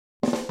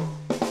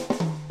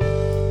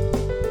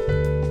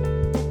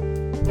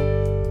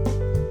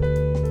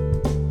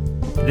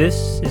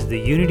This is the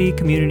Unity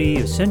Community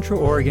of Central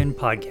Oregon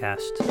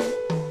podcast.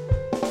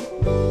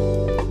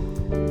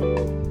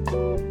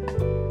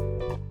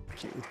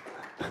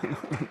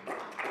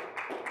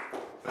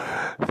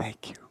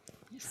 Thank you.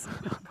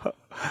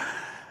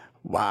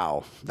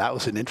 Wow, that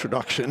was an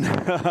introduction.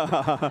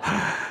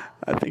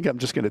 I think I'm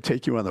just going to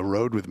take you on the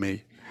road with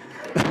me.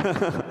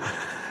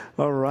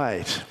 All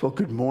right. Well,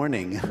 good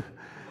morning.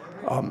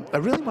 I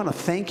really want to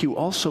thank you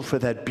also for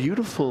that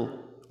beautiful...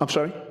 I'm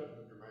sorry?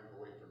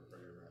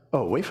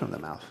 Oh, away from the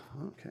mouth.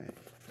 Okay.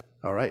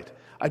 All right.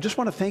 I just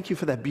want to thank you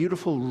for that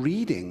beautiful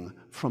reading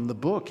from the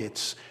book.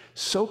 It's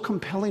so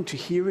compelling to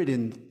hear it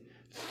in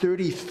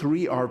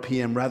 33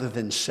 RPM rather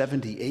than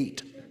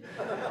 78.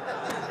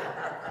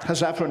 How's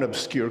that for an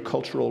obscure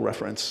cultural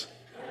reference?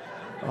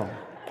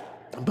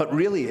 But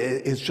really,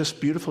 it's just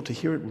beautiful to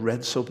hear it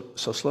read so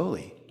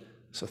slowly.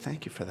 So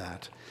thank you for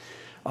that.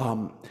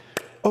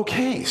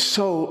 Okay,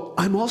 so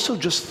I'm also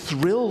just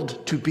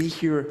thrilled to be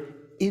here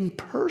in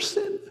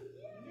person.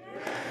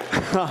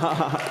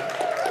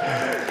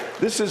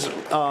 This is,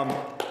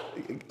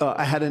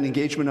 I had an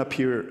engagement up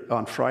here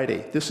on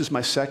Friday. This is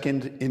my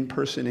second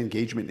in-person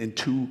engagement in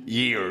 2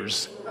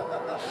 years.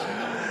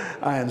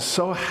 I am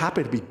so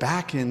happy to be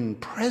back in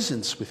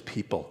presence with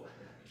people.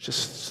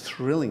 Just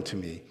thrilling to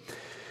me.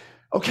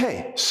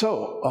 Okay,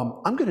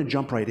 so I'm going to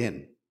jump right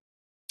in.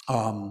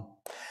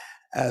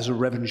 As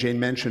Reverend Jane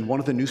mentioned, one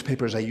of the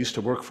newspapers I used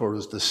to work for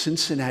was the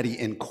Cincinnati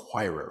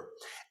Enquirer.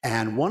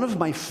 And one of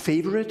my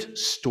favorite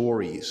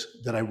stories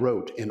that I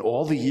wrote in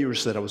all the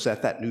years that I was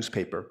at that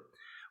newspaper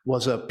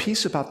was a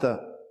piece about the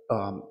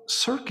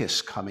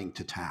circus coming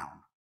to town.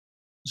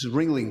 This is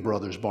Ringling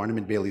Brothers, Barnum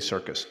and Bailey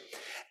Circus.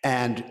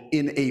 And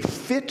in a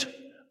fit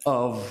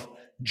of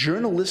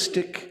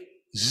journalistic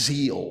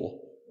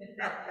zeal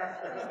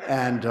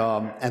and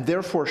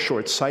therefore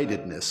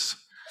short-sightedness,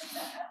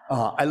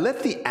 I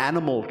let the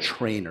animal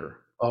trainer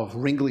of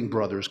Ringling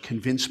Brothers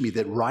convince me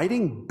that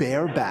riding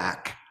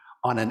bareback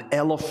on an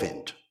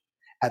elephant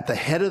at the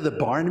head of the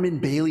Barnum and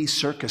Bailey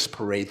Circus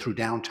parade through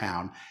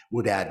downtown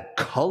would add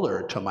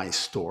color to my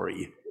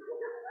story.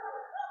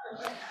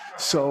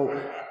 So,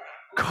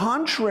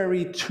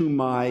 contrary to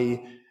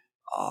my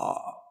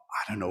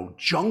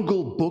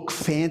Jungle Book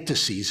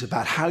fantasies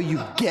about how you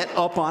get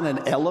up on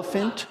an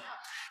elephant,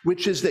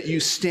 which is that you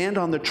stand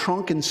on the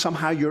trunk and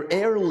somehow you're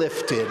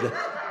airlifted.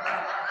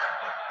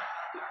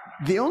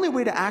 The only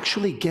way to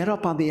actually get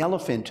up on the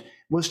elephant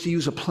was to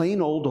use a plain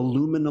old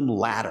aluminum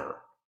ladder.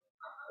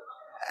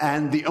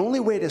 And the only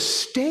way to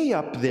stay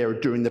up there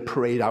during the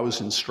parade, I was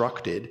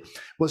instructed,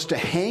 was to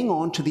hang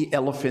on to the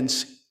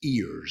elephant's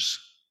ears.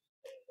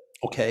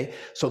 Okay,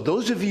 so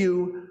those of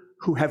you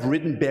who have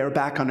ridden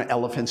bareback on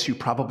elephants, you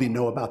probably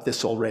know about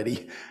this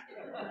already.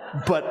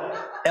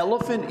 But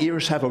elephant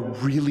ears have a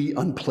really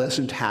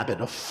unpleasant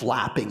habit of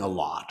flapping a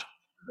lot.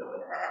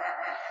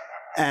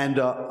 And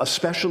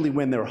especially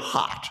when they're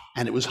hot,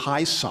 and it was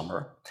high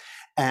summer.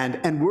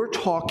 And we're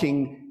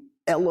talking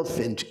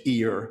elephant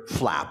ear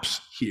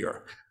flaps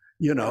here.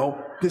 You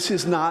know, this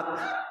is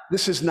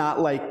not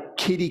like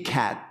kitty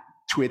cat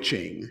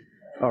twitching,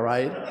 all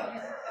right?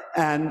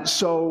 And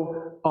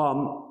so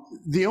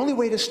the only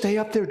way to stay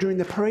up there during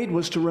the parade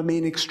was to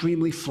remain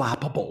extremely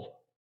flappable.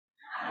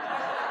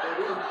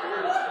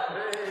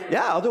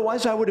 Yeah,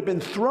 otherwise I would have been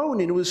thrown,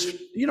 and it was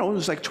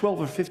like 12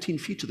 or 15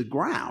 feet to the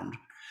ground.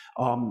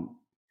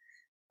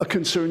 A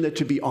concern that,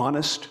 to be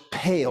honest,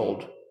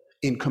 paled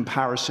in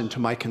comparison to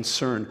my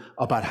concern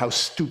about how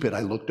stupid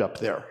I looked up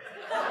there.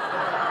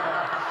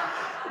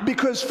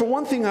 Because for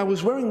one thing, I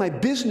was wearing my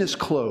business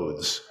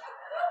clothes.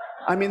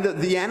 I mean,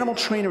 the animal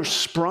trainer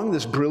sprung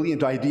this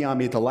brilliant idea on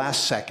me at the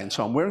last second,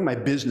 so I'm wearing my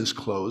business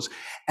clothes,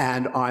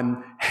 and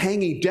I'm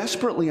hanging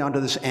desperately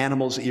onto this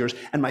animal's ears,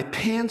 and my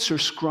pants are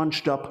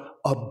scrunched up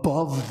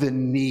above the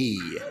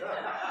knee.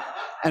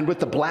 And with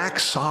the black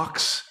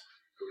socks,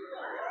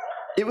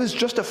 it was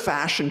just a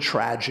fashion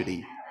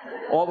tragedy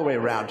all the way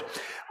around.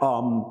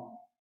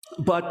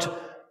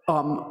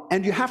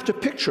 And you have to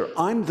picture,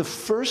 I'm the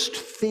first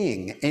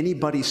thing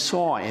anybody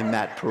saw in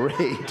that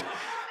parade.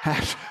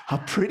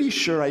 I'm pretty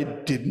sure I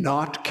did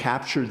not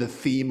capture the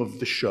theme of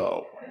the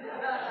show.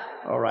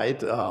 All right?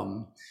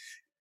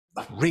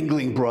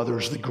 Ringling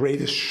Brothers, the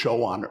greatest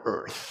show on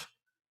earth.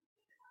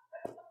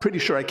 Pretty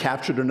sure I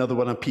captured another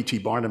one of P.T.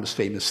 Barnum's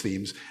famous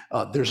themes.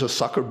 There's a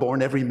sucker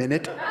born every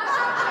minute.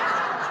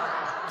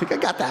 I think I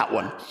got that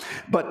one.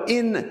 But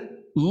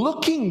in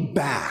looking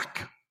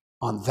back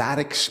on that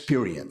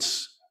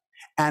experience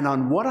and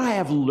on what I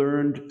have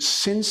learned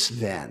since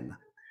then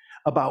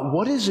about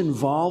what is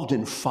involved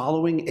in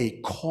following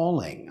a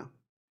calling,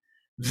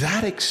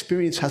 that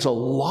experience has a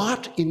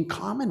lot in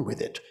common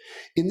with it,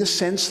 in the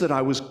sense that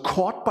I was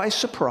caught by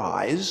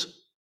surprise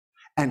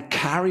and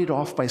carried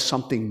off by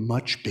something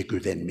much bigger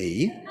than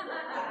me,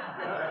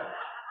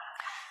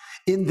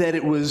 in that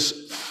it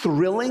was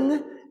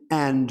thrilling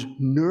and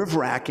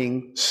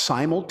nerve-wracking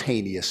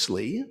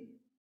simultaneously,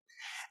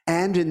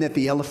 and in that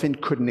the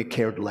elephant couldn't have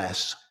cared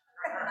less.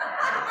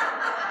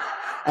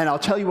 And I'll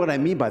tell you what I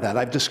mean by that.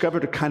 I've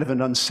discovered a kind of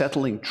an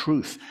unsettling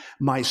truth.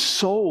 My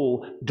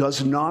soul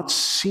does not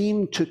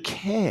seem to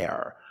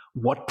care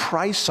what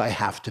price I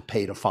have to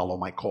pay to follow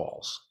my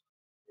calls.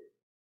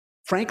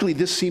 Frankly,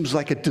 this seems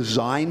like a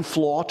design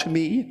flaw to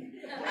me.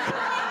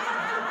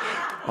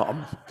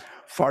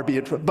 Far be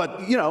it,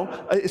 but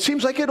it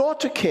seems like it ought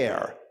to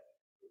care,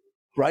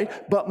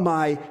 right? But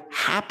my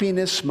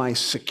happiness, my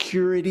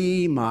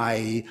security,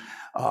 my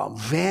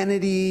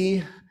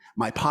vanity,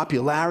 my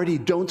popularity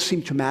don't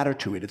seem to matter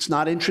to it. It's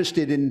not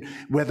interested in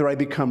whether I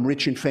become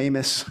rich and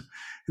famous,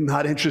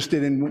 not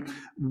interested in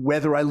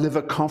whether I live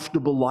a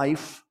comfortable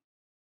life,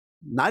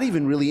 not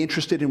even really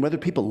interested in whether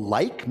people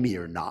like me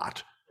or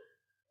not.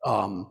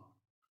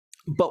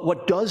 But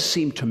what does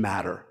seem to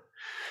matter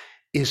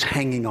is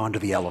hanging on to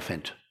the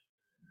elephant.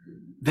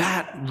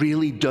 That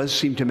really does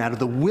seem to matter.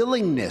 The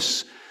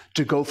willingness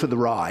to go for the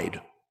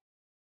ride,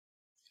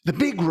 the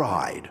big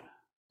ride,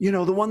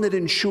 the one that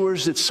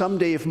ensures that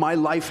someday if my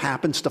life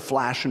happens to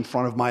flash in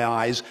front of my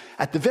eyes,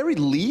 at the very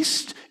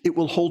least, it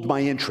will hold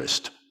my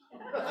interest.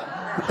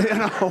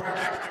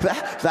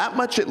 That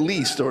much at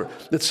least, or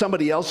that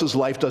somebody else's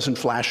life doesn't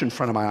flash in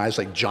front of my eyes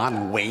like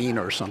John Wayne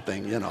or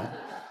something,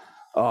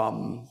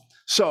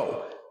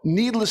 So,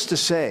 needless to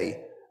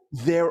say,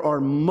 there are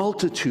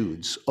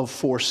multitudes of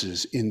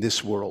forces in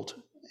this world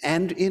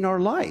and in our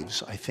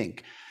lives, I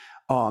think,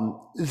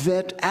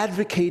 that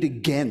advocate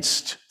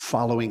against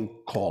following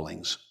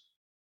callings.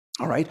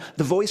 All right?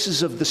 The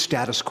voices of the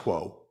status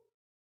quo.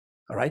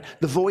 All right?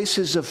 The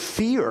voices of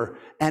fear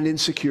and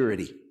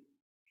insecurity.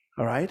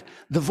 All right?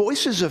 The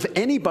voices of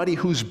anybody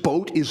whose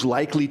boat is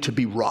likely to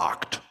be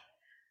rocked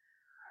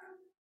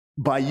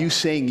by you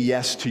saying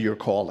yes to your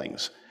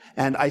callings.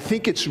 And I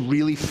think it's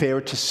really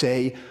fair to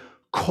say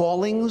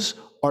callings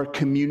are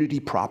community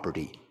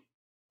property.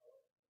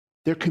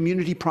 They're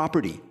community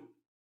property.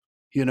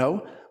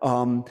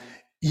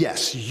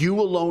 Yes,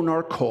 you alone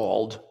are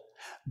called,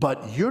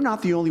 but you're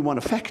not the only one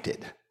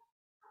affected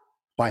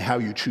by how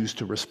you choose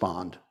to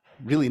respond,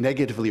 really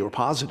negatively or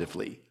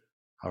positively.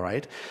 All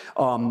right?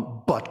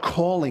 But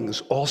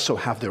callings also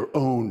have their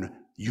own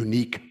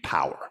unique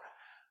power.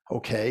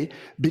 Okay?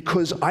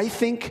 Because I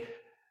think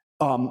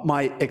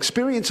my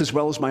experience as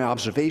well as my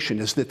observation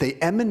is that they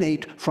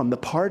emanate from the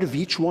part of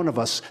each one of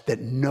us that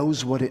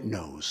knows what it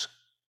knows.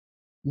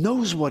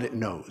 Knows what it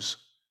knows.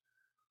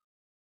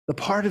 The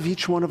part of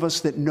each one of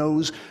us that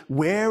knows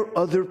where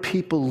other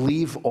people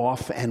leave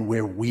off and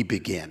where we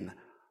begin.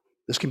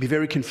 This can be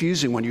very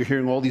confusing when you're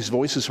hearing all these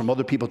voices from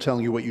other people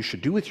telling you what you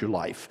should do with your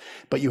life,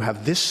 but you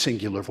have this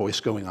singular voice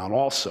going on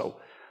also.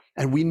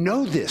 And we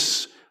know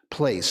this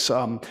place.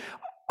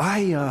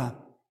 I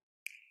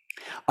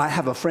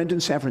have a friend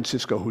in San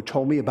Francisco who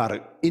told me about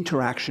an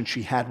interaction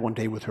she had one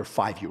day with her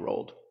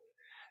 5-year-old,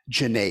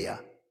 Janaea.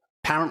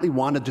 Apparently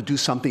wanted to do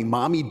something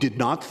mommy did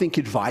not think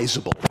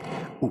advisable.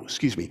 Oh,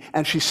 excuse me.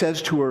 And she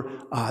says to her,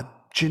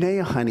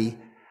 Janaea, honey,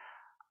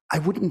 I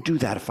wouldn't do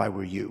that if I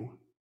were you.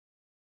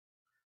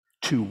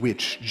 To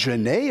which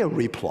Janaea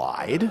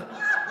replied,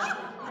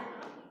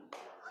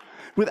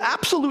 with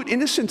absolute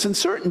innocence and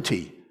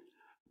certainty,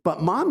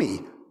 but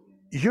mommy,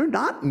 you're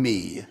not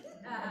me.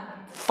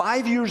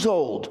 5 years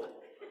old.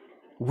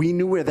 We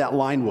knew where that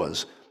line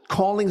was.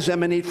 Callings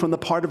emanate from the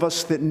part of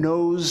us that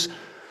knows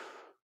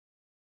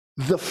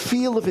the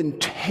feel of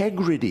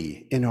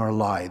integrity in our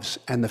lives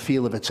and the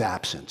feel of its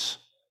absence.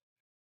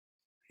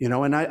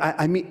 And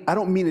I mean, I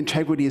don't mean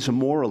integrity as a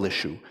moral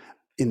issue.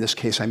 In this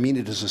case, I mean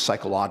it as a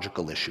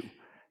psychological issue,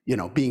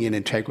 being in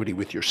integrity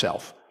with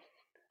yourself.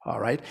 All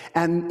right?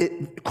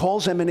 And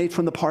calls emanate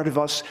from the part of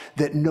us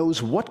that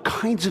knows what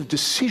kinds of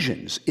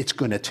decisions it's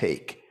going to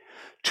take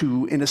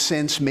to, in a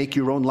sense, make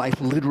your own life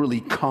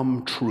literally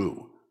come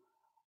true.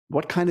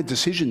 What kind of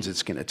decisions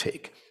it's going to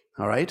take.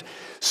 All right?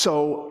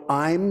 So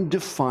I'm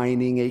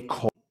defining a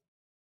call,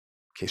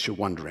 in case you're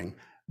wondering,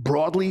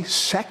 broadly,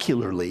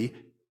 secularly,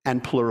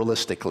 and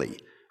pluralistically.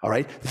 All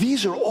right?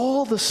 These are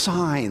all the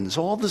signs,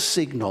 all the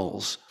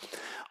signals,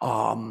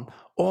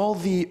 all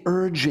the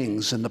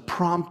urgings and the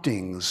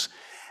promptings,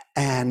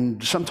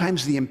 and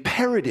sometimes the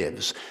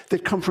imperatives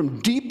that come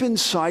from deep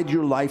inside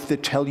your life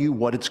that tell you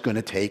what it's going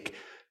to take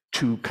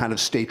to kind of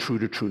stay true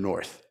to true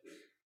north.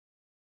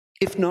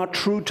 If not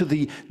true to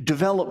the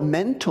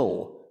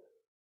developmental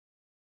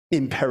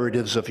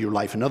imperatives of your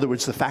life. In other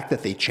words, the fact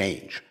that they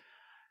change.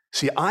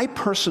 See, I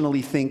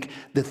personally think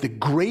that the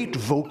great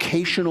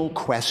vocational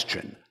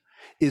question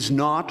is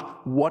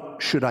not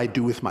what should I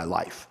do with my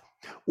life,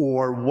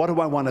 or what do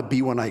I want to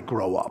be when I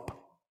grow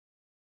up,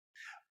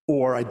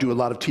 or I do a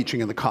lot of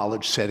teaching in the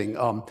college setting,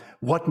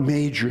 what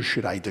major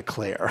should I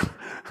declare?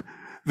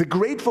 The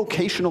great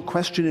vocational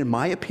question, in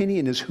my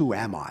opinion, is who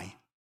am I?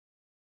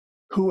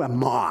 Who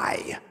am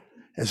I?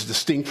 As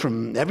distinct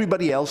from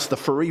everybody else, the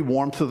furry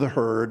warmth of the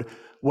herd.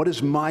 What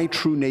is my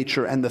true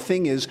nature? And the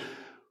thing is,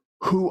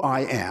 who I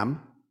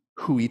am,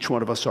 who each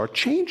one of us are,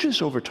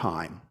 changes over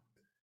time.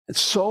 And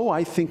so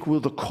I think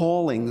will the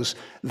callings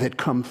that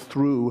come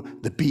through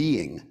the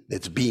being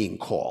that's being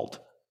called.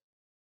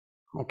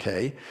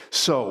 Okay?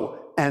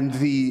 So, and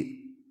the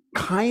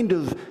kind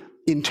of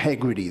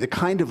integrity, the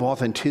kind of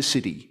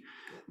authenticity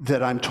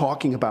that I'm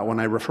talking about when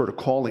I refer to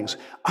callings,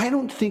 I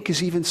don't think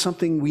is even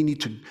something we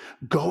need to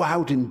go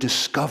out and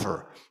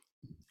discover,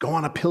 go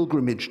on a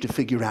pilgrimage to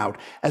figure out,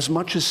 as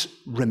much as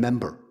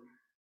remember.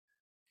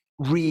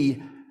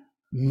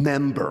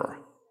 Remember.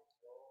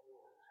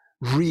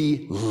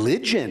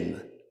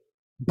 Religion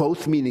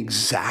both mean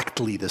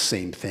exactly the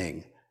same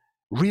thing.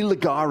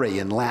 Religare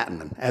in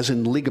Latin, as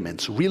in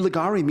ligaments.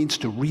 Religare means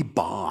to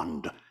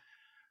rebond.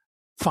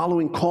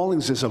 Following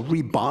callings is a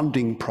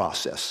rebonding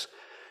process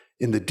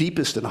in the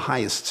deepest and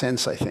highest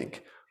sense, I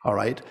think. All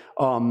right.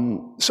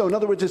 So in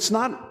other words,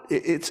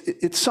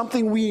 it's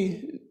something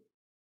we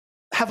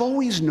have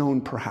always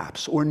known,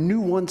 perhaps, or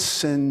knew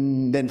once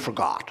and then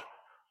forgot.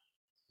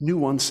 Knew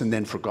once and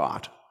then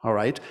forgot. All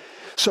right.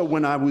 So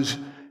when I was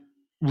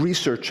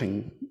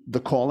researching the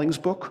Callings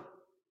book,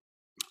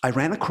 I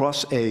ran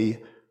across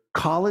a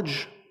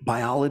college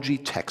biology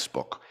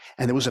textbook,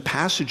 and there was a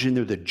passage in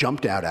there that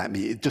jumped out at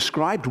me. It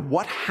described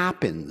what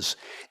happens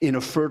in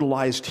a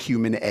fertilized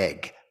human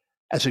egg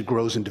as it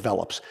grows and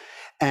develops.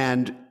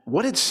 And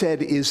what it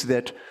said is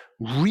that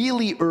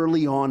really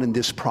early on in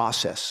this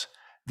process,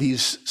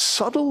 these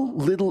subtle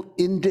little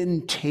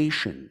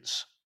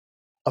indentations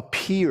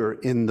appear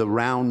in the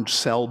round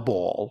cell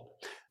ball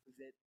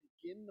that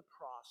begin the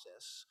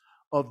process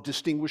of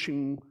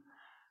distinguishing,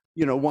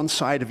 one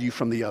side of you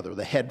from the other,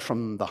 the head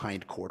from the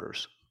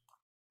hindquarters.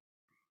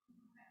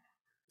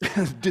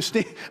 A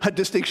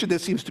distinction that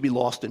seems to be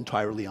lost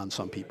entirely on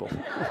some people.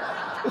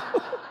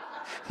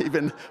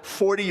 Even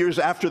 40 years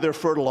after they're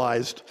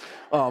fertilized.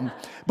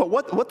 But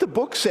what the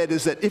book said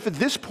is that if at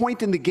this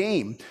point in the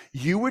game,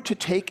 you were to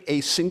take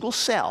a single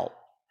cell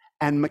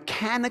and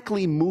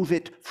mechanically move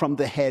it from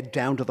the head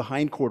down to the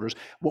hindquarters,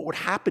 what would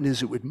happen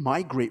is it would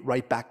migrate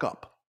right back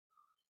up.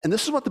 And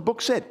this is what the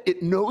book said.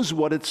 It knows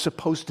what it's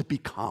supposed to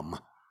become.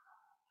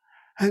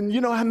 And,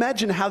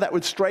 imagine how that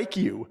would strike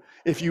you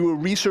if you were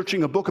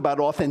researching a book about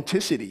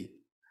authenticity.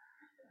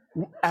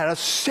 At a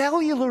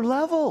cellular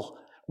level,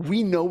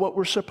 we know what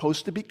we're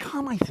supposed to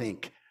become, I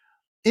think,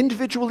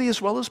 individually as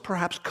well as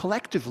perhaps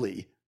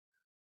collectively.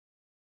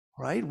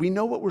 Right? We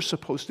know what we're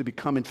supposed to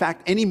become. In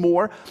fact,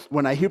 anymore,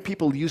 when I hear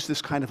people use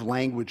this kind of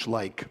language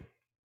like,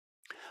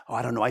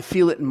 I don't know, I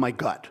feel it in my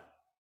gut.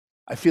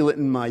 I feel it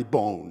in my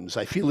bones.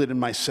 I feel it in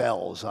my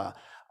cells.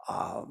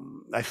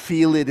 I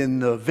feel it in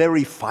the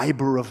very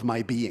fiber of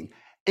my being.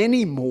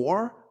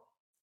 Anymore,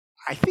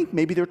 I think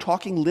maybe they're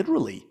talking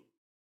literally.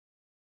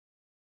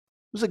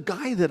 There's a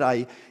guy that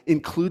I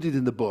included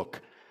in the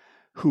book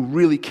who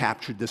really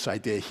captured this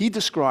idea. He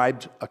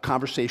described a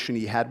conversation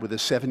he had with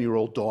his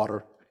 7-year-old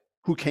daughter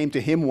who came to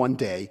him one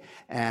day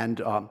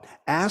and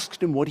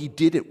asked him what he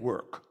did at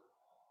work.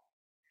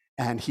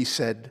 And he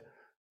said,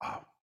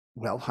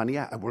 well, honey,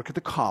 I work at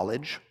the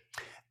college,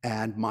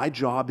 and my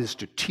job is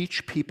to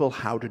teach people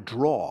how to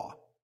draw.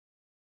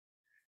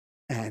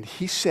 And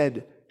he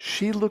said,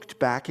 she looked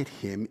back at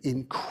him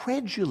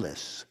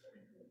incredulous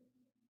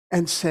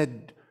and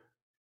said,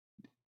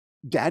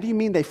 Dad, you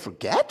mean they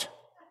forget?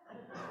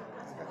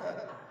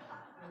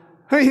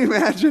 Can you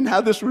imagine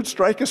how this would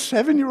strike a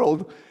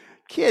 7-year-old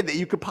kid, that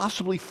you could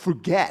possibly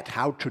forget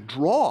how to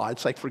draw?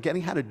 It's like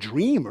forgetting how to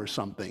dream or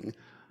something,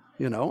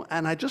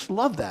 And I just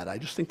love that. I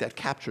just think that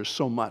captures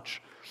so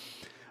much.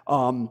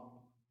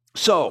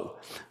 So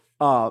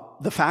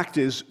the fact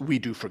is, we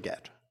do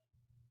forget.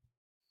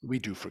 We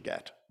do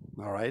forget,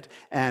 all right?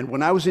 And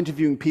when I was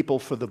interviewing people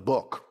for the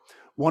book,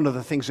 one of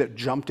the things that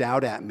jumped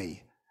out at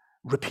me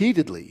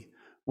repeatedly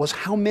was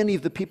how many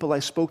of the people I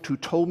spoke to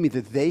told me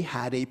that they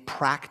had a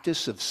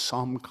practice of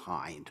some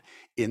kind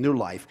in their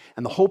life,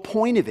 and the whole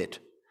point of it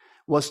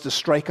was to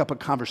strike up a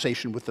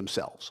conversation with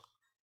themselves,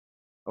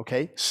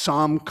 okay?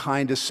 Some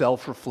kind of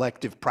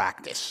self-reflective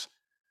practice,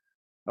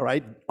 all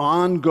right?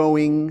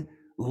 Ongoing,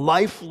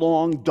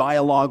 lifelong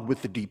dialogue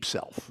with the deep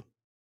self,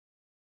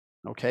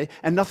 okay?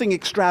 And nothing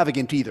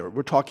extravagant either.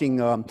 We're talking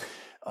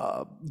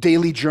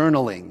daily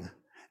journaling,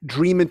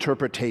 dream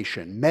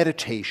interpretation,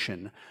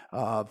 meditation,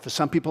 for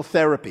some people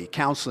therapy,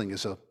 counseling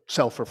is a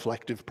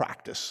self-reflective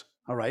practice,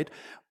 all right?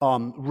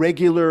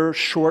 Regular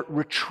short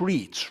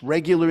retreats,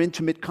 regular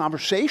intimate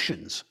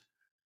conversations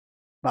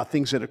about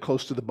things that are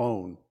close to the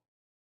bone,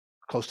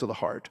 close to the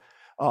heart.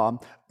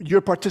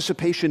 Your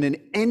participation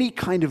in any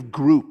kind of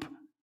group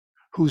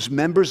whose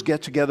members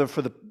get together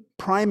for the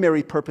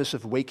primary purpose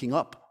of waking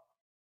up.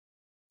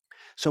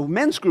 So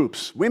men's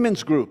groups,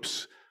 women's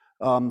groups,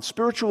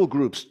 spiritual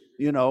groups,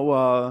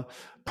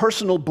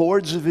 personal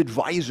boards of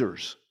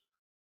advisors,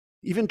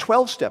 even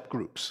 12-step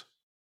groups,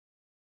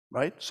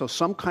 right? So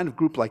some kind of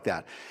group like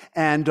that.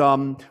 And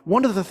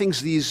one of the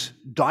things these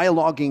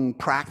dialoguing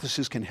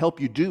practices can help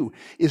you do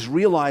is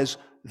realize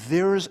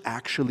there's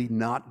actually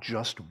not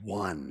just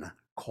one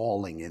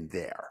calling in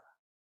there.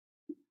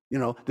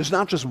 There's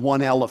not just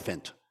one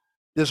elephant.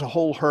 There's a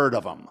whole herd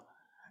of them.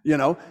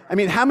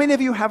 How many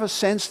of you have a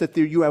sense that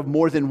you have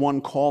more than one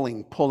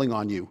calling pulling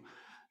on you?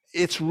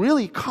 It's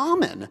really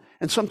common,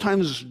 and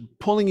sometimes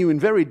pulling you in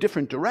very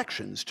different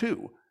directions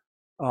too.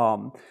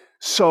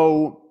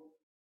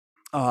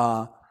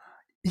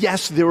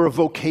 Yes, there are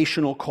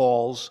vocational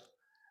calls,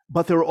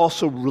 but there are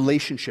also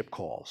relationship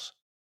calls,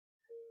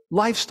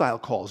 lifestyle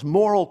calls,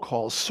 moral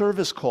calls,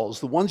 service calls,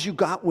 the ones you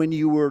got when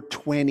you were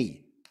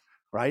 20,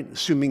 right?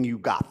 Assuming you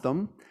got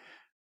them.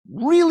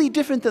 Really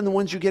different than the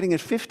ones you're getting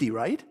at 50,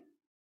 right?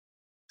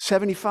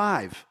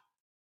 75.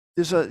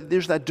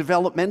 There's that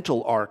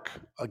developmental arc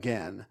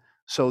again.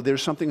 So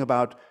there's something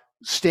about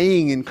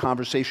staying in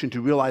conversation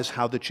to realize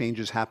how the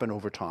changes happen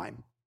over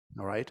time,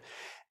 all right?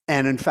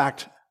 And in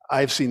fact,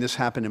 I've seen this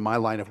happen in my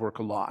line of work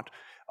a lot.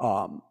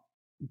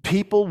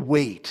 People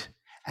wait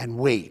and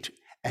wait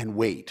and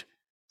wait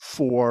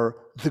for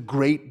the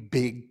great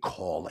big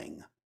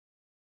calling.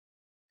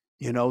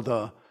 You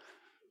know,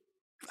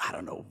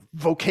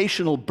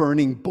 vocational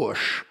burning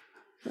bush,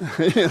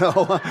 you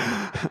know,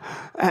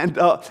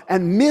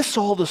 and miss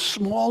all the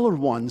smaller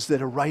ones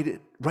that are right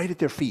at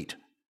their feet,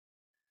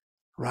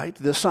 right?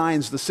 The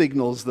signs, the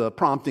signals, the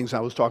promptings I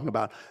was talking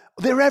about,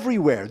 they're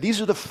everywhere.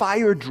 These are the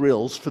fire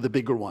drills for the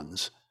bigger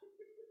ones,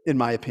 in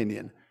my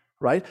opinion,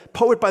 right?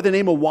 Poet by the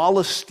name of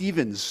Wallace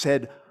Stevens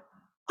said,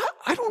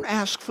 I don't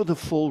ask for the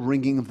full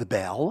ringing of the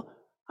bell.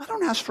 I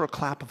don't ask for a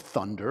clap of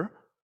thunder.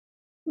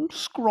 A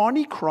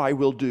scrawny cry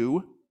will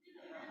do.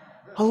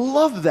 I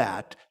love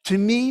that. To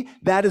me,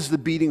 that is the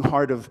beating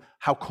heart of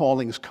how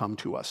callings come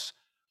to us,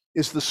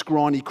 is the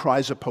scrawny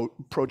cries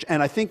approach.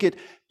 And I think it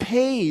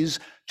pays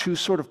to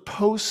sort of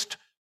post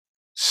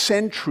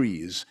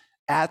sentries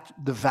at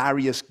the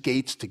various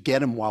gates to get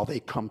them while they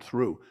come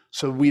through,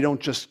 so we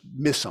don't just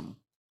miss them,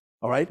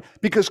 all right?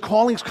 Because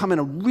callings come in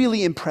a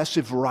really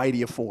impressive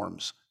variety of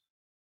forms,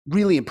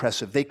 really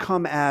impressive. They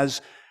come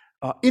as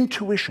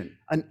intuition.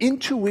 An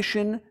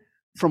intuition,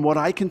 from what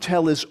I can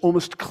tell, is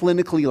almost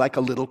clinically like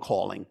a little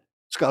calling.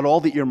 It's got all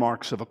the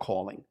earmarks of a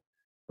calling,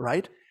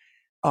 right?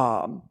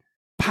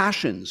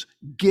 Passions,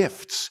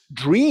 gifts,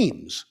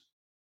 dreams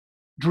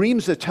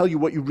that tell you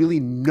what you really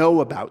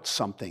know about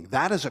something.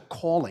 That is a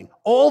calling.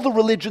 All the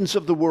religions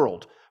of the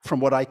world, from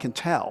what I can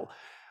tell,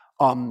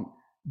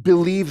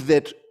 believe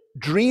that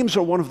dreams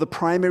are one of the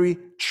primary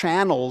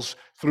channels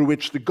through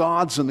which the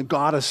gods and the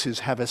goddesses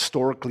have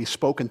historically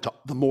spoken to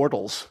the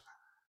mortals.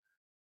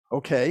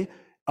 Okay?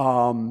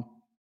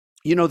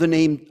 You know the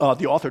name,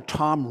 the author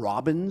Tom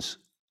Robbins?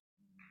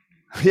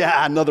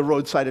 Yeah, another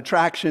roadside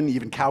attraction,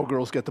 even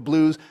Cowgirls Get the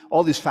Blues,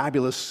 all these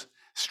fabulous,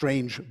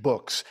 strange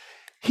books.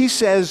 He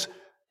says,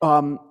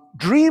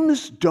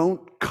 dreams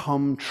don't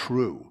come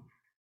true.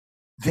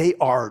 They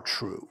are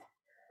true.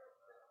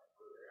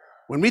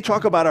 When we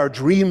talk about our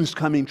dreams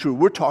coming true,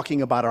 we're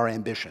talking about our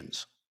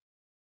ambitions.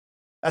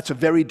 That's a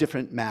very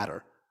different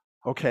matter,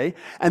 okay?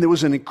 And there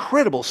was an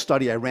incredible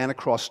study I ran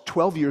across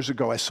 12 years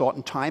ago. I saw it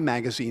in Time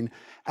magazine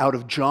out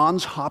of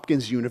Johns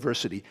Hopkins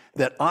University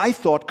that I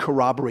thought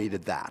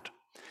corroborated that.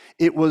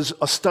 It was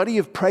a study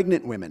of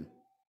pregnant women,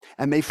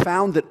 and they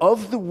found that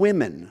of the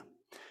women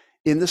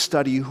in the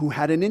study who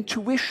had an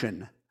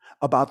intuition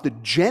about the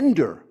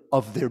gender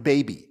of their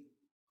baby,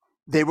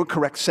 they were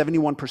correct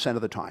 71%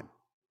 of the time,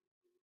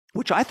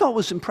 which I thought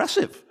was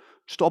impressive,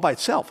 just all by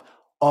itself.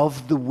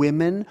 Of the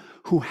women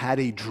who had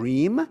a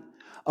dream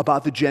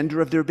about the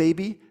gender of their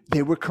baby,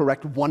 they were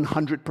correct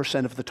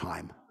 100% of the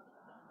time.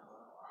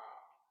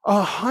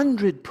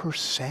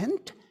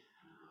 100%?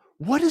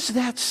 What does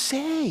that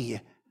say?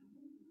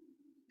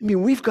 I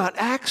mean, we've got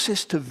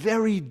access to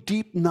very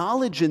deep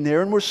knowledge in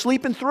there, and we're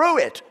sleeping through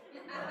it.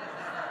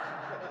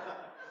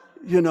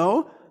 You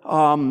know?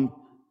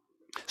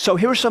 So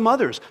here are some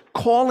others.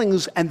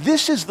 Callings, and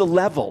this is the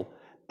level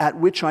at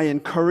which I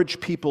encourage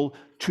people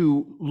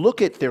to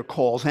look at their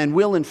calls, and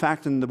will, in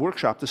fact, in the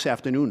workshop this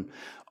afternoon.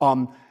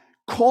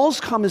 Calls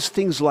come as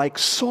things like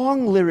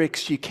song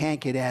lyrics you can't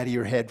get out of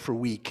your head for a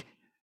week.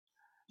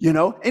 You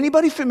know?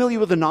 Anybody familiar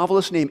with a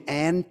novelist named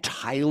Ann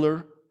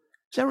Tyler?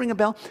 Does that ring a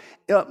bell?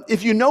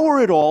 If you know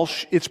her at all,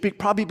 it's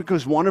probably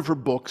because one of her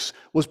books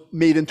was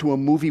made into a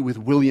movie with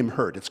William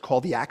Hurt. It's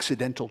called The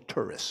Accidental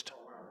Tourist.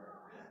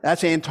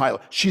 That's Ann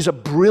Tyler. She's a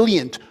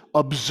brilliant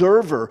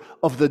observer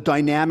of the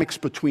dynamics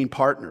between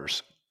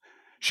partners.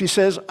 She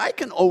says, I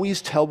can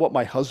always tell what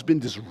my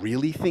husband is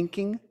really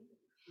thinking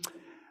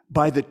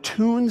by the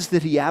tunes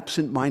that he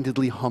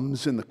absent-mindedly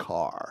hums in the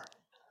car.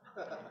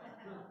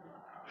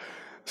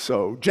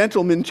 So,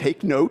 gentlemen,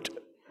 take note,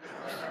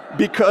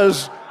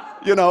 because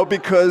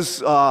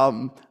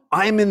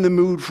I'm in the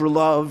mood for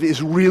love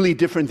is really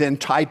different than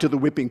tied to the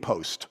whipping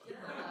post.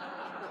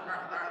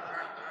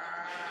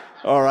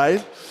 All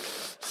right?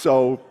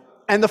 So,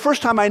 and the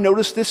first time I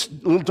noticed this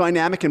little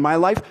dynamic in my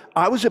life,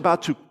 I was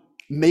about to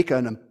make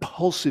an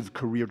impulsive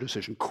career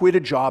decision, quit a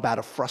job out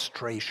of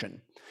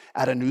frustration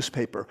at a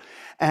newspaper.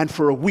 And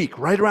for a week,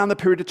 right around the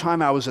period of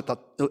time I was at the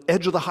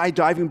edge of the high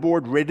diving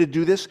board, ready to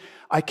do this,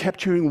 I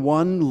kept hearing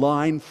one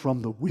line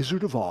from The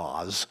Wizard of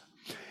Oz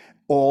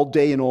all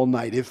day and all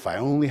night, if I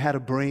only had a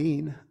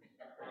brain.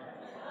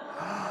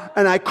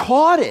 And I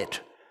caught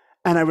it,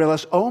 and I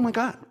realized, oh my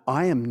God,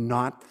 I am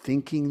not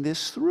thinking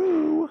this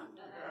through.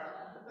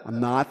 I'm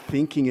not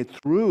thinking it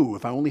through.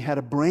 If I only had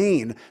a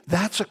brain,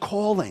 that's a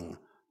calling.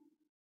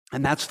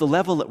 And that's the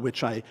level at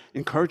which I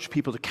encourage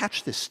people to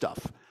catch this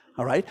stuff,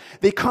 all right?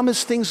 They come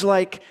as things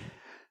like,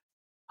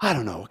 I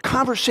don't know, a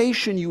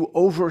conversation you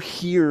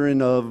overhear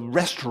in a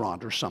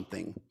restaurant or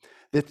something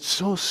that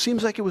so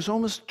seems like it was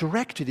almost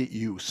directed at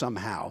you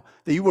somehow,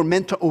 that you were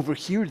meant to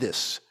overhear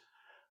this,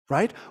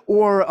 right?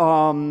 Or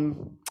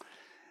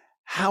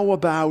how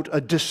about a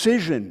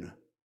decision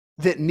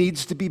that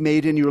needs to be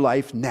made in your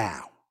life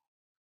now,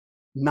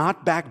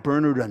 not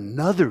backburnered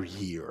another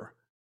year?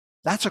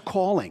 That's a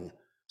calling.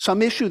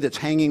 Some issue that's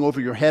hanging over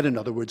your head, in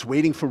other words,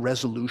 waiting for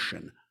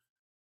resolution.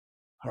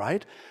 All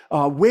right?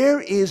 Where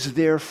is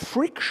there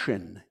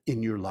friction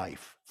in your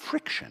life?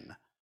 Friction.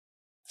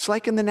 It's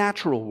like in the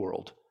natural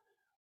world.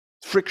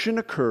 Friction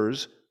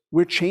occurs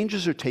where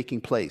changes are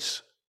taking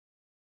place,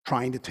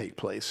 trying to take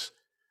place.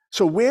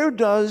 So where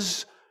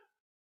does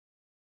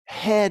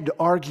head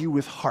argue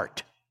with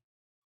heart?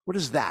 What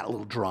is that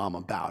little drama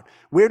about?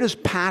 Where does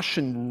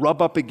passion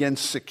rub up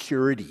against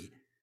security?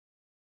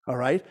 All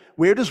right?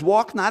 Where does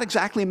walk not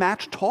exactly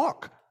match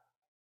talk?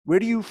 Where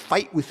do you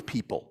fight with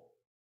people?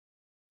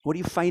 What are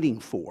you fighting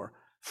for?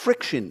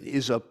 Friction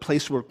is a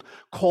place where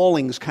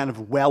callings kind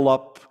of well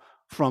up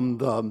from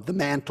the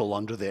mantle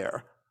under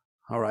there,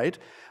 all right?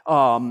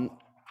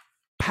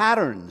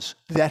 Patterns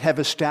that have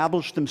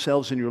established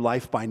themselves in your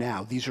life by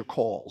now, these are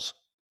calls,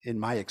 in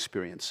my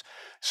experience.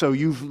 So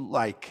you've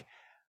like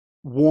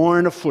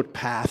worn a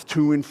footpath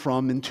to and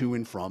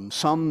from,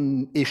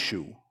 some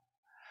issue,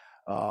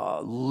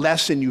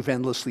 lesson you've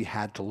endlessly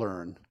had to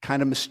learn,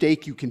 kind of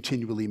mistake you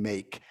continually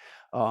make,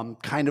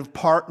 kind of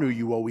partner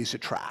you always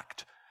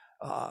attract,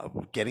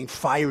 getting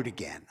fired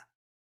again.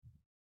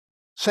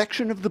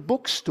 Section of the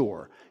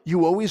bookstore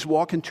you always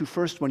walk into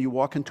first when you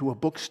walk into a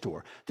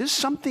bookstore. There's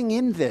something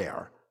in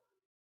there.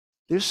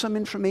 There's some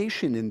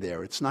information in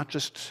there. It's not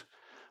just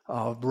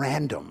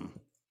random,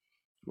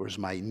 or as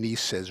my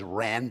niece says,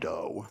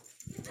 rando.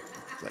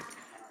 It's like,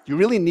 you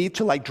really need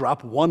to like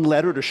drop one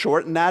letter to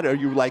shorten that? Are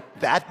you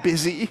like that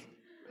busy?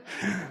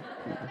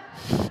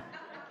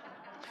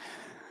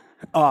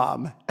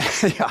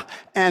 Yeah,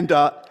 and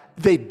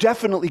they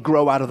definitely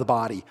grow out of the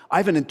body. I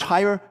have an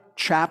entire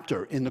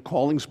chapter in the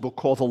Callings book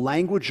called The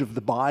Language of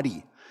the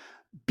Body,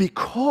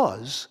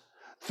 because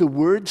the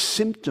word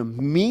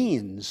symptom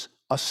means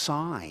a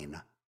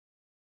sign.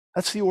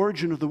 That's the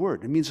origin of the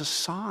word. It means a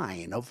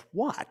sign of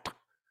what?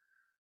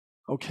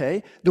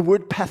 Okay? The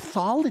word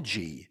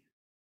pathology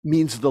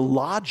means the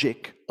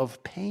logic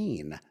of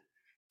pain.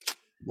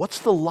 What's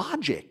the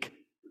logic?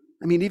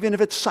 I mean, even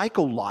if it's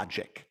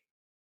psychologic.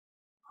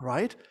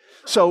 Right?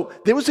 So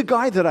there was a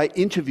guy that I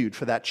interviewed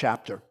for that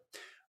chapter.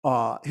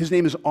 His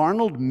name is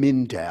Arnold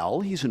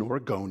Mindell. He's an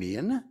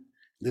Oregonian.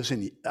 Lives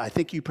in, I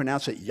think you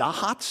pronounce it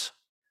Yachats.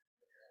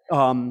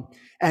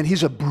 And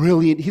he's a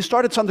brilliant, he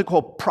started something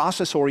called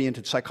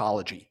process-oriented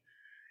psychology.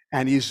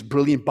 And he's a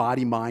brilliant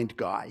body-mind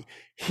guy.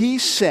 He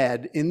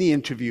said in the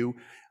interview,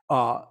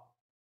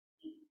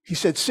 he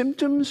said,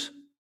 symptoms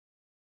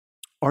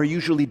are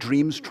usually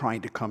dreams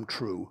trying to come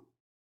true.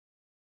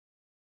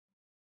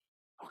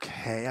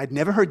 Okay, I'd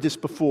never heard this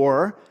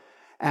before,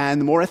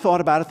 and the more I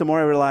thought about it, the more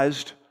I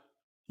realized,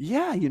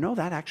 yeah, you know,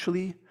 that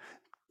actually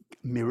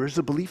mirrors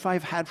a belief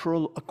I've had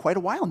for quite a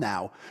while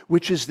now,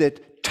 which is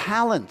that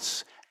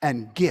talents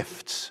and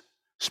gifts,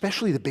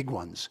 especially the big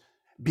ones,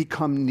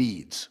 become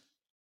needs.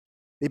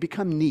 They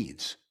become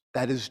needs,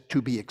 that is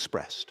to be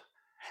expressed.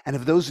 And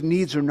if those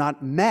needs are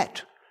not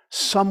met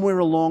somewhere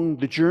along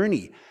the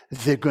journey,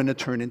 they're going to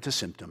turn into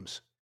symptoms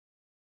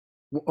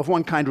of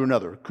one kind or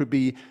another. It could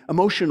be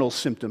emotional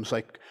symptoms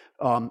like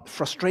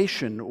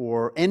frustration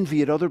or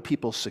envy at other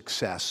people's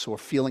success, or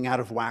feeling out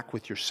of whack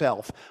with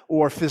yourself,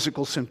 or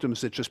physical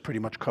symptoms that just pretty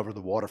much cover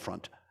the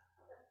waterfront.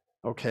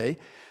 Okay?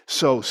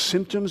 So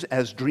symptoms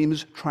as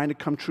dreams trying to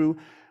come true.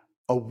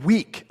 A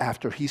week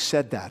after he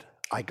said that,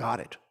 I got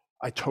it.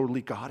 I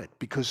totally got it,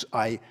 because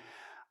I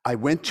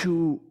went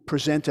to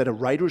present at a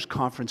writers'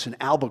 conference in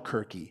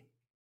Albuquerque.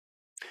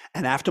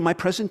 And after my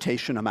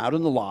presentation, I'm out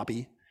in the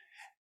lobby,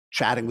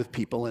 chatting with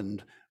people,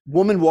 and a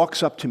woman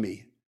walks up to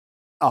me,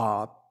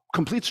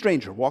 complete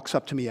stranger, walks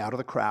up to me out of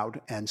the crowd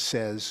and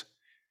says,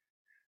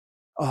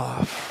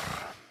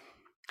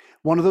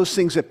 one of those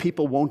things that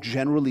people won't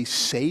generally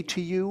say to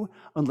you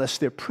unless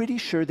they're pretty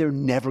sure they're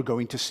never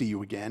going to see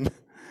you again.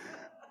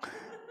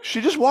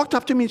 She just walked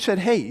up to me and said,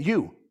 hey,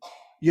 you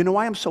know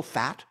why I'm so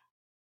fat?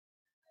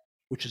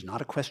 Which is not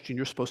a question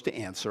you're supposed to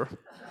answer.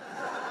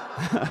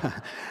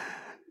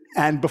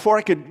 And before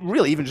I could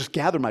really even just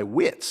gather my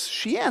wits,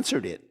 she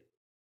answered it.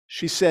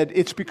 She said,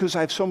 it's because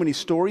I have so many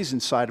stories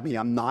inside of me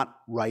I'm not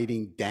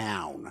writing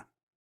down.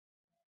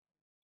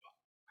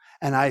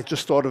 And I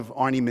just thought of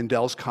Arnie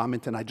Mindell's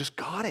comment, and I just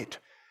got it.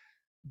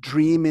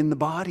 Dream in the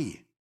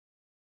body.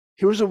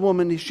 Here was a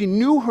woman, she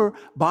knew her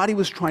body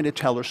was trying to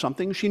tell her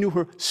something. She knew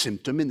her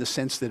symptom in the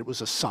sense that it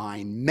was a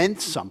sign, meant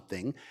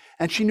something,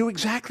 and she knew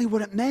exactly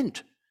what it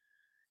meant.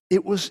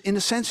 It was, in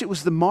a sense, it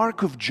was the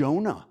mark of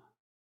Jonah.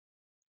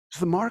 It was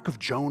the mark of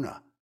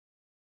Jonah.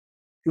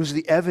 It was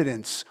the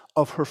evidence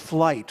of her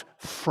flight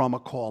from a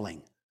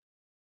calling.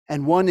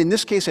 And one, in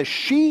this case, as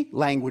she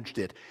languaged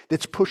it,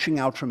 that's pushing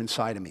out from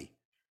inside of me.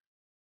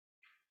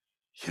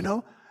 You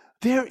know,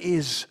 there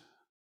is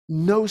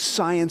no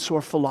science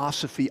or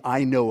philosophy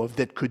I know of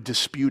that could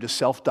dispute a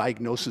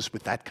self-diagnosis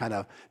with that kind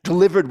of,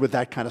 delivered with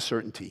that kind of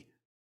certainty.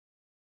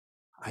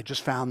 I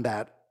just found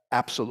that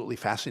absolutely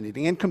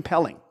fascinating and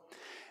compelling.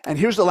 And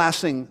here's the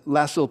last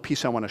little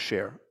piece I want to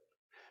share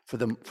for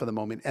the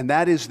moment, and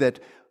that is that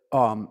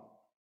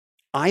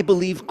I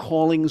believe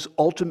callings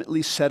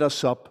ultimately set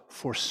us up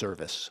for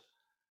service.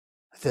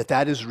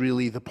 That is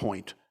really the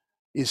point,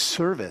 is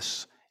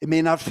service. It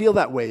may not feel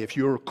that way if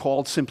you're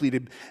called simply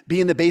to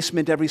be in the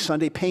basement every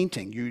Sunday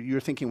painting.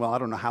 You're thinking, well, I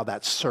don't know how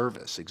that's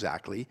service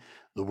exactly,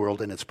 the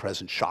world in its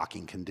present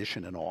shocking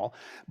condition and all.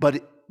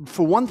 But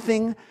for one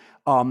thing,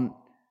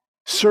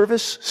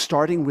 service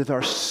starting with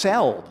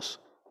ourselves,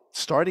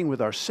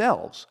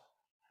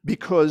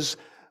 because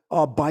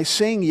by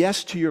saying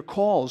yes to your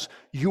calls,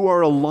 you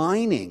are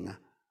aligning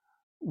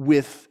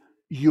with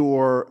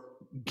your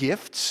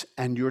gifts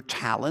and your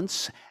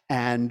talents,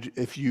 and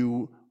if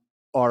you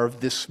are of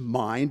this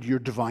mind, your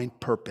divine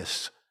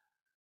purpose.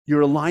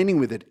 You're aligning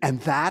with it,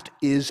 and that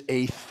is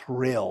a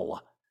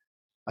thrill.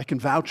 I can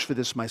vouch for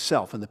this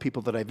myself and the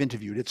people that I've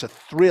interviewed. It's a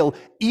thrill,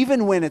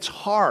 even when it's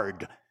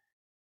hard.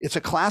 It's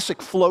a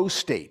classic flow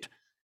state.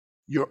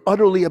 You're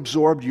utterly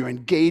absorbed, you're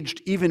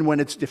engaged, even when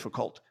it's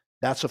difficult.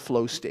 That's a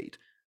flow state.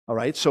 All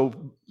right, so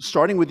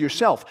starting with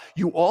yourself,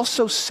 you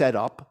also set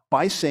up,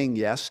 by saying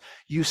yes,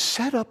 you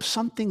set up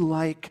something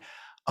like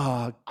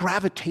a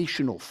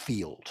gravitational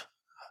field,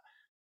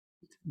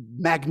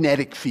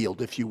 magnetic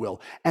field, if you will,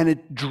 and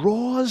it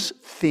draws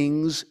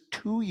things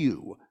to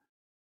you.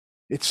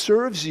 It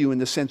serves you in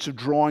the sense of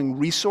drawing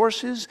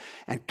resources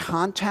and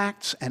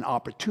contacts and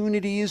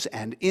opportunities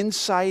and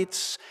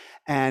insights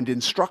and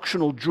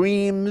instructional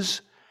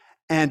dreams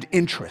and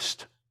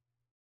interest.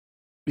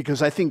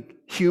 Because I think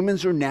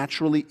humans are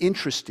naturally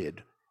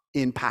interested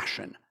in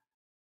passion.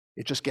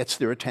 It just gets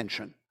their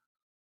attention.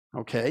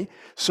 Okay?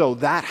 So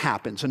that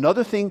happens.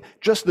 Another thing,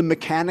 just the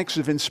mechanics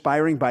of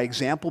inspiring by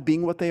example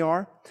being what they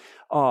are.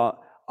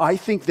 I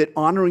think that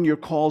honoring your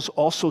calls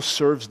also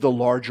serves the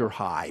larger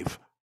hive.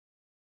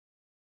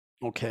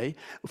 Okay?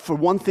 For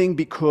one thing,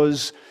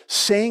 because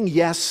saying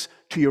yes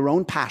to your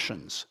own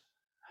passions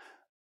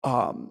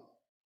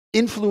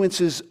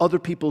influences other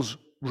people's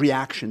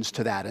reactions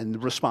to that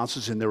and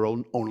responses in their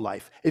own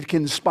life. It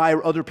can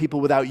inspire other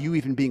people without you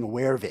even being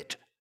aware of it,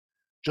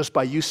 just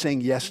by you saying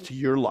yes to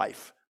your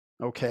life,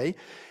 okay?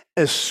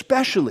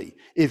 Especially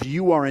if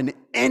you are in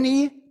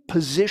any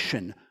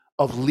position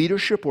of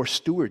leadership or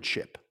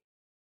stewardship,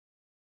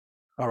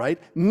 all right?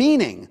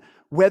 Meaning,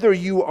 whether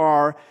you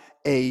are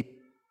a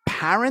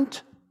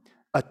parent,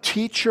 a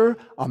teacher,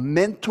 a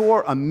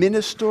mentor, a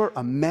minister,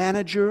 a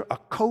manager, a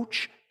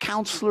coach,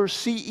 counselor,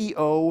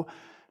 CEO,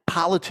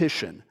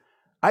 politician,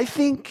 I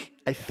think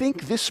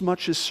this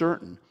much is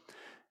certain.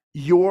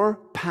 Your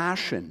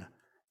passion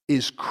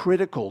is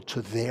critical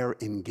to their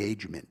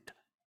engagement.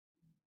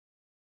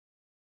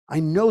 I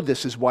know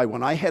this is why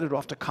when I headed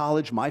off to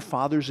college, my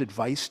father's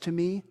advice to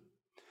me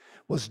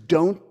was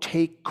don't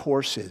take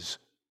courses,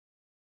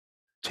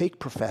 take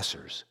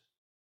professors.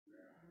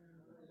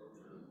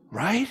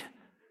 Right?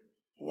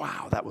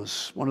 Wow, that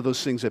was one of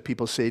those things that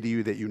people say to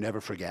you that you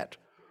never forget.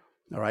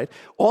 All right?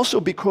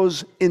 Also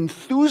because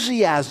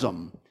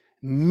enthusiasm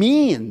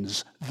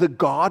means the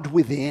God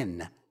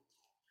within.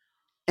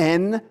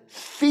 En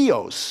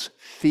theos,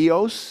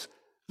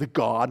 the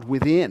God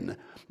within.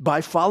 By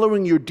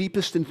following your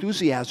deepest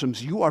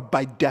enthusiasms, you are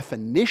by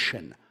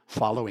definition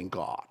following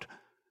God,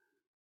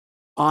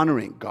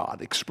 honoring God,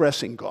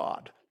 expressing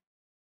God.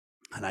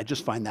 And I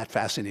just find that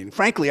fascinating.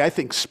 Frankly, I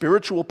think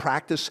spiritual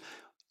practice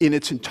in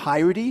its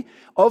entirety,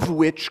 of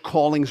which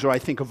callings are, I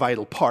think, a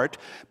vital part.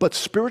 But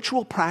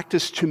spiritual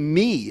practice, to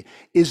me,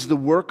 is the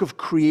work of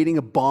creating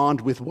a bond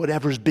with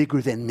whatever's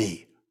bigger than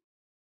me.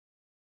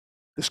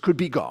 This could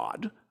be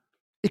God.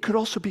 It could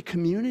also be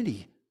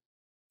community,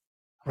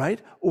 right?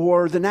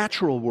 Or the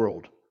natural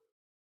world,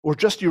 or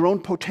just your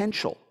own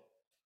potential.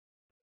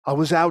 I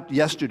was out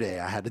yesterday.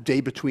 I had a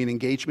day between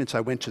engagements.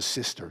 I went to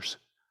Sisters.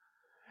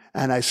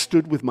 And I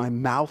stood with my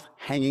mouth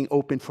hanging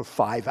open for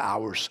 5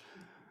 hours.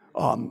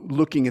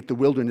 Looking at the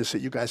wilderness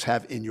that you guys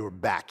have in your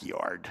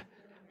backyard,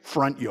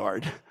 front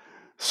yard,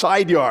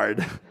 side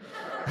yard.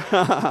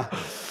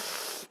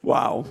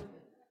 Wow.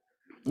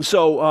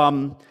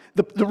 So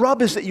the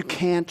rub is that you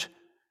can't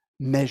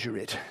measure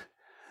it.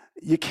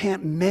 You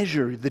can't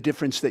measure the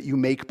difference that you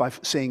make by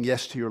saying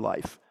yes to your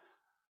life.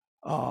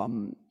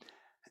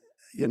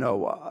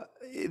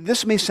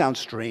 This may sound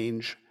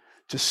strange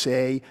to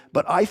say,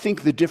 but I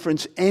think the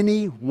difference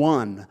any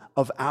one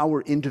of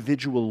our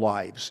individual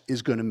lives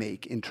is going to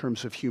make in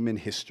terms of human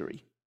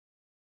history,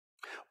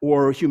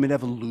 or human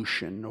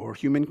evolution, or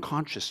human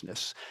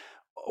consciousness,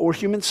 or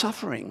human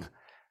suffering,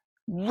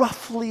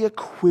 roughly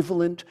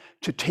equivalent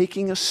to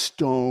taking a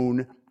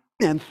stone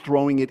and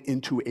throwing it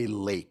into a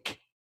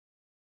lake.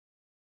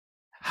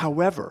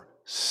 However,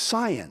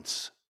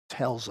 science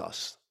tells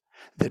us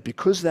that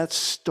because that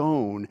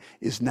stone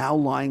is now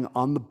lying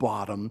on the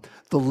bottom,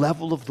 the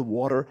level of the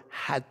water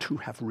had to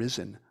have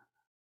risen.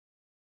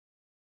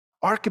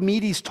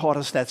 Archimedes taught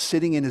us that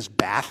sitting in his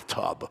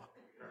bathtub.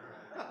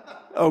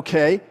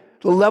 Okay?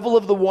 The level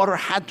of the water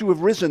had to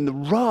have risen. The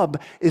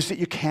rub is that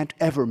you can't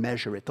ever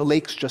measure it. The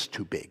lake's just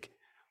too big.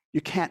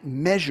 You can't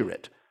measure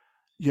it,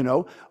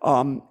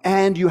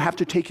 and you have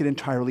to take it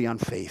entirely on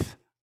faith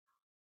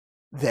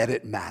that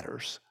it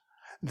matters,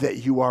 that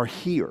you are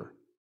here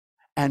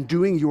and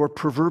doing your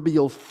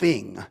proverbial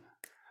thing,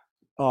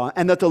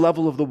 and that the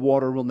level of the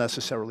water will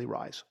necessarily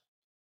rise.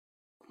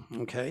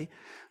 Okay?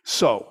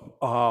 So,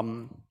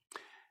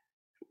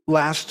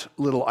 last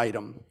little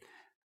item.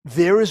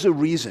 There is a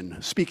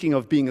reason, speaking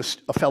of being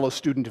a fellow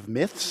student of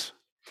myths,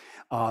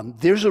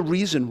 there's a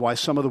reason why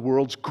some of the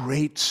world's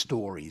great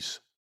stories,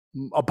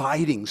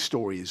 abiding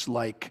stories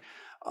like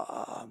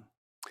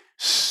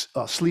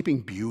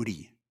Sleeping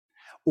Beauty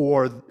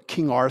or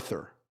King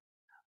Arthur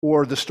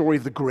or the story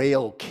of the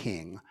Grail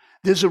King,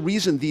 there's a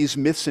reason these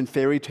myths and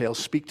fairy tales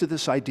speak to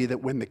this idea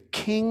that when the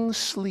king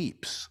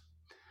sleeps,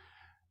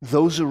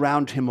 those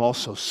around him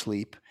also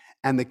sleep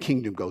and the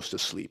kingdom goes to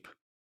sleep.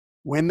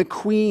 When the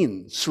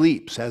queen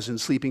sleeps, as in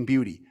Sleeping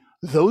Beauty,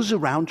 those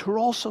around her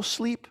also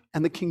sleep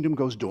and the kingdom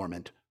goes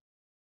dormant.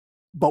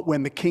 But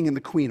when the king and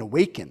the queen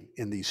awaken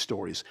in these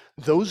stories,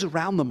 those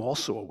around them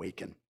also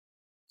awaken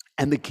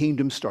and the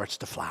kingdom starts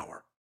to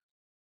flower.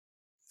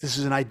 This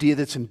is an idea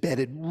that's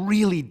embedded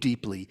really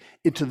deeply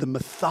into the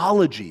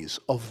mythologies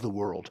of the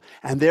world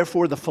and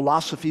therefore the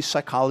philosophies,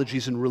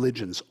 psychologies, and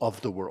religions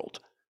of the world.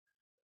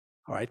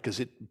 All right,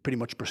 because it pretty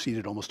much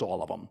preceded almost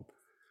all of them.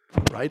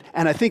 Right?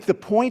 And I think the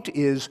point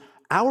is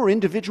our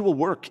individual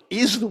work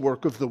is the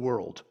work of the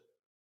world.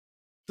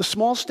 The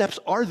small steps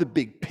are the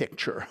big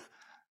picture.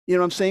 You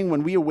know what I'm saying?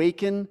 When we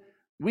awaken,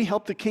 we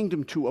help the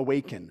kingdom to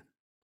awaken.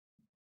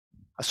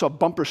 I saw a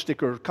bumper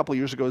sticker a couple of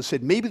years ago that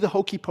said, maybe the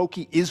hokey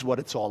pokey is what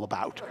it's all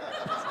about.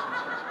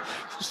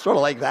 Sort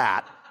of like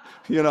that,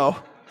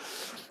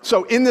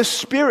 So in the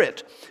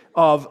spirit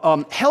of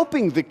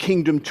helping the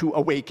kingdom to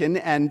awaken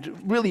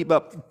and really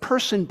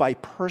person by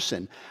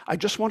person, I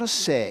just want to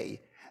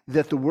say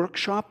that the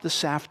workshop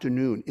this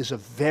afternoon is a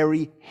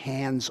very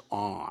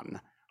hands-on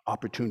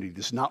opportunity.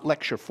 This is not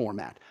lecture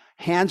format.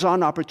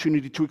 Hands-on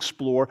opportunity to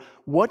explore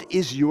what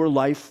is your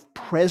life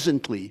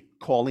presently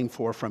calling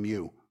for from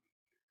you,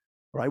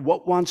 right?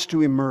 What wants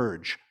to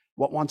emerge?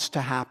 What wants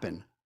to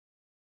happen?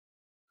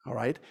 All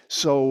right?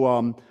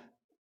 So,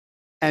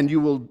 and you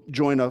will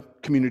join a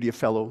community of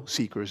fellow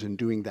seekers in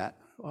doing that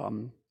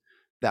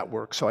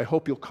work. So I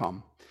hope you'll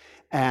come.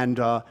 And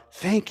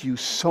thank you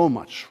so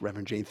much,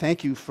 Reverend Jane.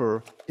 Thank you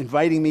for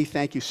inviting me.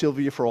 Thank you,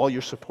 Sylvia, for all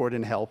your support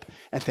and help.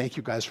 And thank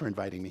you guys for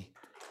inviting me.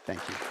 Thank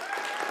you.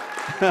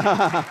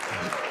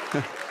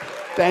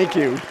 Thank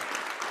you.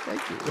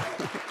 Thank you.